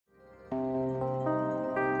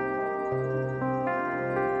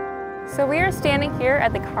So we are standing here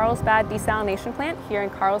at the Carlsbad desalination plant here in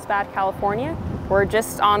Carlsbad, California. We're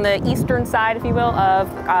just on the eastern side, if you will, of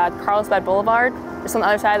Carlsbad Boulevard. Just on the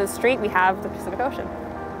other side of the street, we have the Pacific Ocean.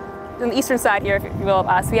 On the eastern side here, if you will,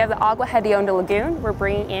 so we have the Agua Hedionda Lagoon. We're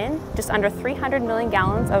bringing in just under 300 million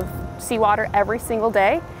gallons of seawater every single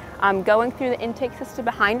day, going through the intake system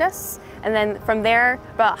behind us. And then from there,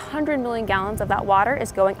 about 100 million gallons of that water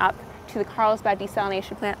is going up to the Carlsbad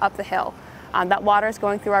desalination plant up the hill. That water is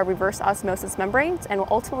going through our reverse osmosis membranes and will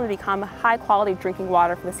ultimately become high quality drinking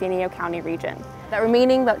water for the San Diego County region. That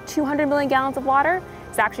remaining about 200 million gallons of water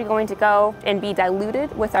is actually going to go and be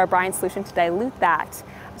diluted with our brine solution to dilute that.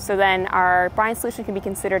 So then our brine solution can be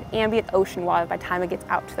considered ambient ocean water by the time it gets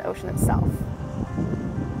out to the ocean itself.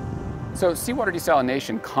 So seawater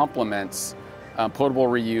desalination complements potable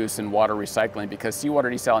reuse and water recycling because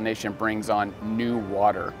seawater desalination brings on new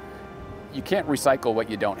water. You can't recycle what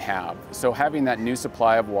you don't have. So having that new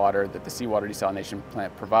supply of water that the seawater desalination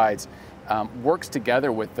plant provides works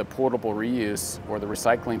together with the potable reuse or the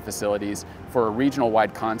recycling facilities for a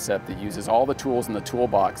regional-wide concept that uses all the tools in the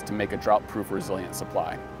toolbox to make a drought-proof resilient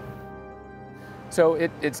supply. So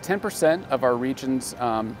it's 10% of our region's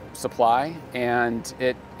supply, and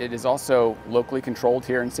it is also locally controlled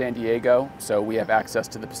here in San Diego. So we have access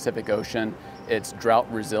to the Pacific Ocean. It's drought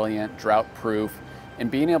resilient, drought proof, and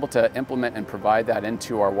being able to implement and provide that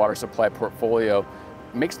into our water supply portfolio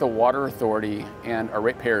makes the Water Authority and our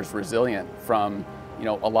ratepayers resilient from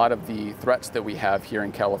a lot of the threats that we have here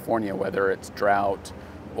in California, whether it's drought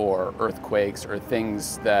or earthquakes or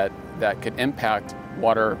things that could impact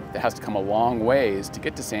water that has to come a long ways to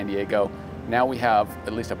get to San Diego. Now we have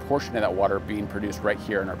at least a portion of that water being produced right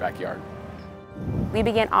here in our backyard. We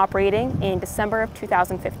began operating in December of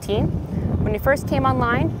 2015. When we first came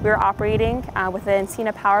online, we were operating with the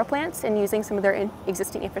Encina power plants and using some of their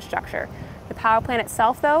existing infrastructure. The power plant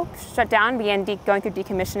itself, though, shut down, began going through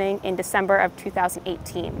decommissioning in December of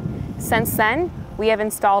 2018. Since then, we have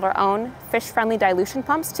installed our own fish-friendly dilution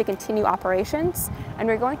pumps to continue operations, and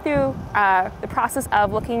we're going through the process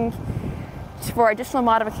of looking for additional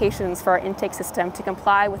modifications for our intake system to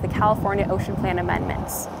comply with the California Ocean Plan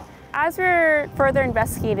amendments. As we're further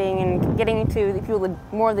investigating and getting into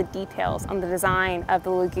more of the details on the design of the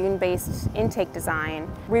lagoon-based intake design,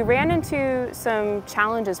 we ran into some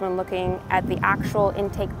challenges when looking at the actual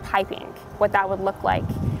intake piping, what that would look like.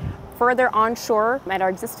 Further onshore at our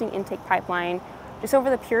existing intake pipeline, just over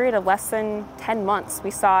the period of less than 10 months,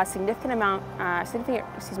 we saw a significant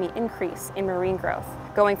increase in marine growth,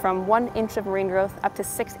 going from 1 inch of marine growth up to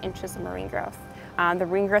 6 inches of marine growth. The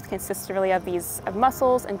marine growth consists really of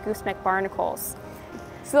mussels and gooseneck barnacles.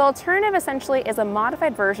 So the alternative essentially is a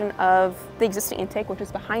modified version of the existing intake, which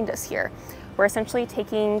is behind us here. We're essentially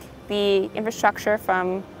taking the infrastructure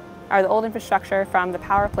the old infrastructure from the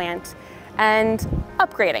power plant and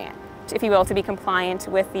upgrading it, if you will, to be compliant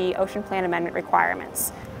with the Ocean Plan Amendment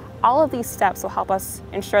requirements. All of these steps will help us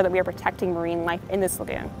ensure that we are protecting marine life in this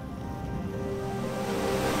lagoon.